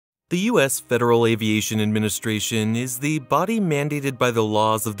The U.S. Federal Aviation Administration is the body mandated by the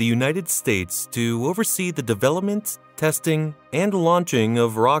laws of the United States to oversee the development, testing, and launching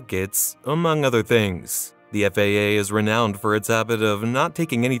of rockets, among other things. The FAA is renowned for its habit of not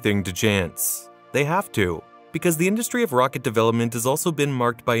taking anything to chance. They have to, because the industry of rocket development has also been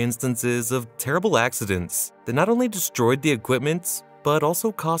marked by instances of terrible accidents that not only destroyed the equipment, but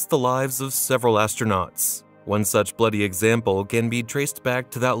also cost the lives of several astronauts. One such bloody example can be traced back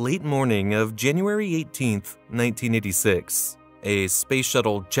to that late morning of January 18, 1986. A Space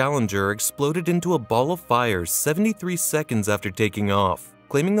Shuttle Challenger exploded into a ball of fire 73 seconds after taking off,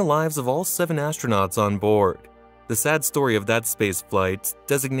 claiming the lives of all 7 astronauts on board. The sad story of that space flight,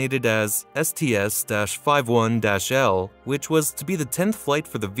 designated as STS-51-L, which was to be the 10th flight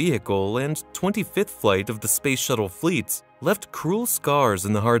for the vehicle and 25th flight of the Space Shuttle fleet, left cruel scars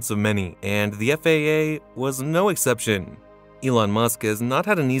in the hearts of many, and the FAA was no exception. Elon Musk has not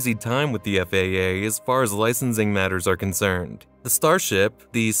had an easy time with the FAA as far as licensing matters are concerned. The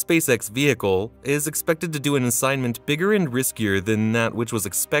Starship, the SpaceX vehicle, is expected to do an assignment bigger and riskier than that which was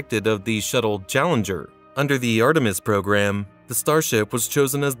expected of the Shuttle Challenger. Under the Artemis program, the Starship was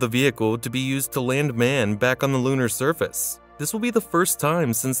chosen as the vehicle to be used to land man back on the lunar surface. This will be the first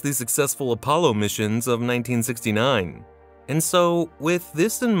time since the successful Apollo missions of 1969. And so, with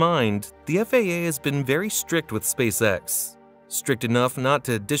this in mind, the FAA has been very strict with SpaceX. Strict enough not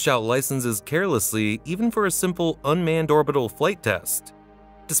to dish out licenses carelessly even for a simple unmanned orbital flight test.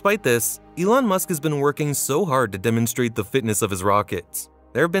 Despite this, Elon Musk has been working so hard to demonstrate the fitness of his rockets.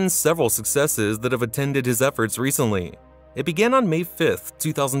 There have been several successes that have attended his efforts recently. It began on May 5,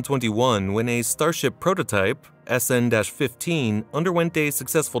 2021 when a Starship prototype, SN-15, underwent a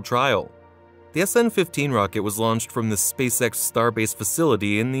successful trial. The SN-15 rocket was launched from the SpaceX Starbase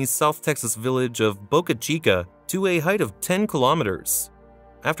facility in the South Texas village of Boca Chica to a height of 10 kilometers.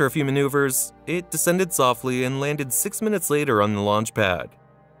 After a few maneuvers, it descended softly and landed 6 minutes later on the launch pad.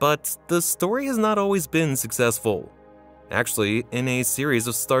 But the story has not always been successful. Actually, in a series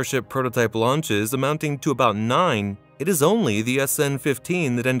of Starship prototype launches amounting to about 9, it is only the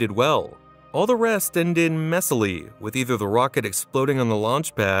SN-15 that ended well. All the rest ended messily, with either the rocket exploding on the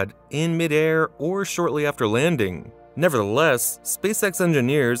launch pad, in midair, or shortly after landing. Nevertheless, SpaceX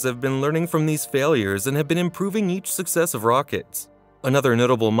engineers have been learning from these failures and have been improving each successive rocket. Another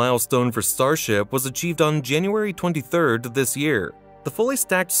notable milestone for Starship was achieved on January 23rd this year. The fully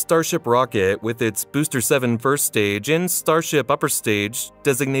stacked Starship rocket, with its Booster 7 first stage and Starship upper stage,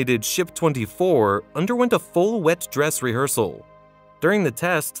 designated Ship 24, underwent a full wet dress rehearsal. During the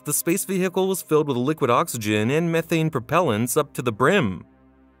test, the space vehicle was filled with liquid oxygen and methane propellants up to the brim.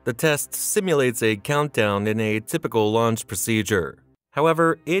 The test simulates a countdown in a typical launch procedure.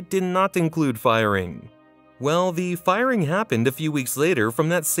 However, it did not include firing. Well, the firing happened a few weeks later from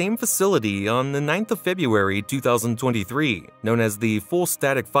that same facility on the 9th of February 2023. Known as the Full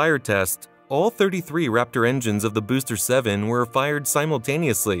Static Fire Test, all 33 Raptor engines of the Booster 7 were fired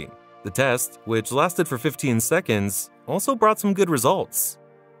simultaneously. The test, which lasted for 15 seconds, also brought some good results.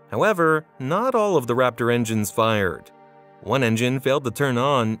 However, not all of the Raptor engines fired. One engine failed to turn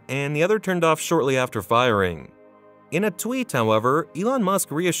on, and the other turned off shortly after firing. In a tweet, however, Elon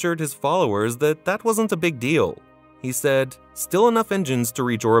Musk reassured his followers that that wasn't a big deal. He said, "Still enough engines to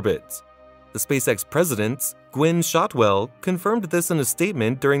reach orbit." The SpaceX president, Gwynne Shotwell, confirmed this in a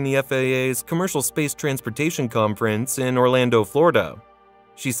statement during the FAA's Commercial Space Transportation Conference in Orlando, Florida.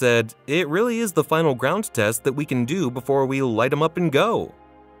 She said, "It really is the final ground test that we can do before we light them up and go."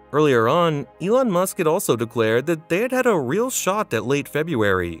 Earlier on, Elon Musk had also declared that they had had a real shot at late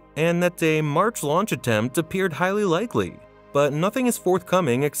February, and that a March launch attempt appeared highly likely. But nothing is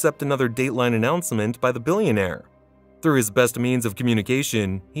forthcoming except another dateline announcement by the billionaire. Through his best means of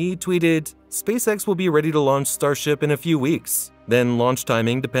communication, he tweeted, "SpaceX will be ready to launch Starship in a few weeks. Then launch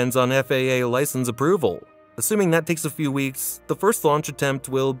timing depends on FAA license approval. Assuming that takes a few weeks, the first launch attempt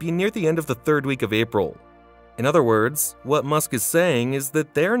will be near the end of the 3rd week of April." In other words, what Musk is saying is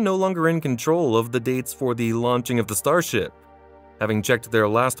that they're no longer in control of the dates for the launching of the Starship. Having checked their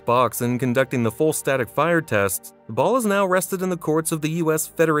last box and conducting the full static fire test, the ball is now rested in the courts of the U.S.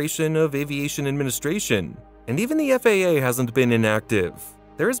 Federation of Aviation Administration. And even the FAA hasn't been inactive.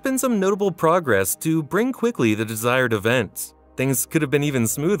 There has been some notable progress to bring quickly the desired event. Things could have been even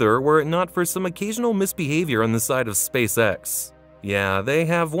smoother were it not for some occasional misbehavior on the side of SpaceX. Yeah, they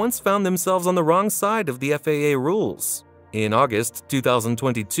have once found themselves on the wrong side of the FAA rules. In August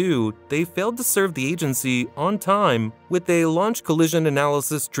 2022, they failed to serve the agency on time with a launch collision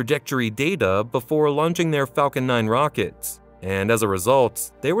analysis trajectory data before launching their Falcon 9 rocket. And as a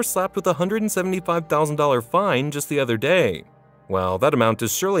result, they were slapped with a $175,000 fine just the other day. Well, that amount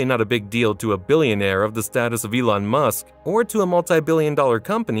is surely not a big deal to a billionaire of the status of Elon Musk or to a multi-billion-dollar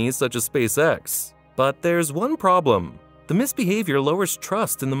company such as SpaceX. But there's one problem. The misbehavior lowers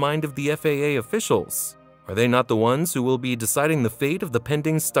trust in the mind of the FAA officials. Are they not the ones who will be deciding the fate of the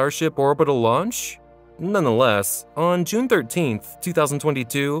pending Starship orbital launch? Nonetheless, on June 13,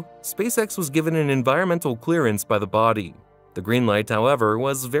 2022, SpaceX was given an environmental clearance by the body. The green light, however,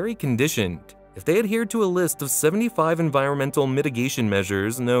 was very conditioned. If they adhere to a list of 75 environmental mitigation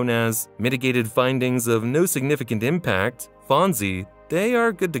measures known as Mitigated Findings of No Significant Impact, FONSI, they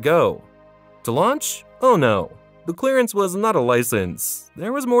are good to go. To launch? Oh no. The clearance was not a license.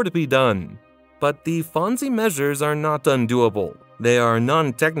 There was more to be done. But the FONSI measures are not undoable. They are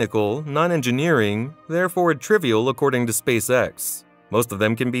non-technical, non-engineering, therefore trivial according to SpaceX. Most of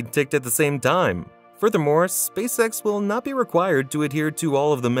them can be ticked at the same time. Furthermore, SpaceX will not be required to adhere to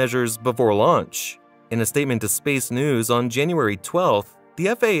all of the measures before launch. In a statement to Space News on January 12th, the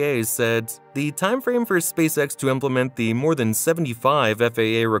FAA said, the timeframe for SpaceX to implement the more than 75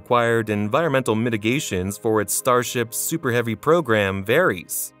 FAA-required environmental mitigations for its Starship Super Heavy program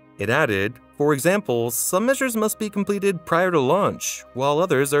varies. It added, for example, some measures must be completed prior to launch, while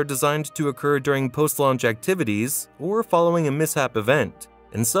others are designed to occur during post-launch activities or following a mishap event.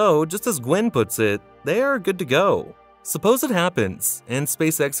 And so, just as Gwen puts it, they are good to go. Suppose it happens, and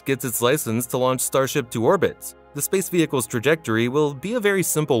SpaceX gets its license to launch Starship to orbit. The space vehicle's trajectory will be a very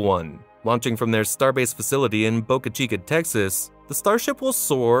simple one. Launching from their Starbase facility in Boca Chica, Texas, the Starship will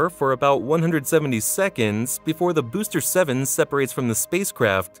soar for about 170 seconds before the Booster 7 separates from the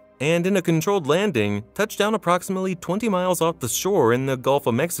spacecraft and, in a controlled landing, touch down approximately 20 miles off the shore in the Gulf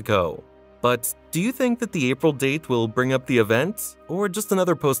of Mexico. But do you think that the April date will bring up the event, or just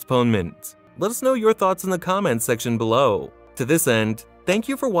another postponement? Let us know your thoughts in the comments section below. To this end, thank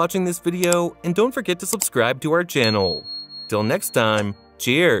you for watching this video, and don't forget to subscribe to our channel. Till next time,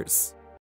 cheers!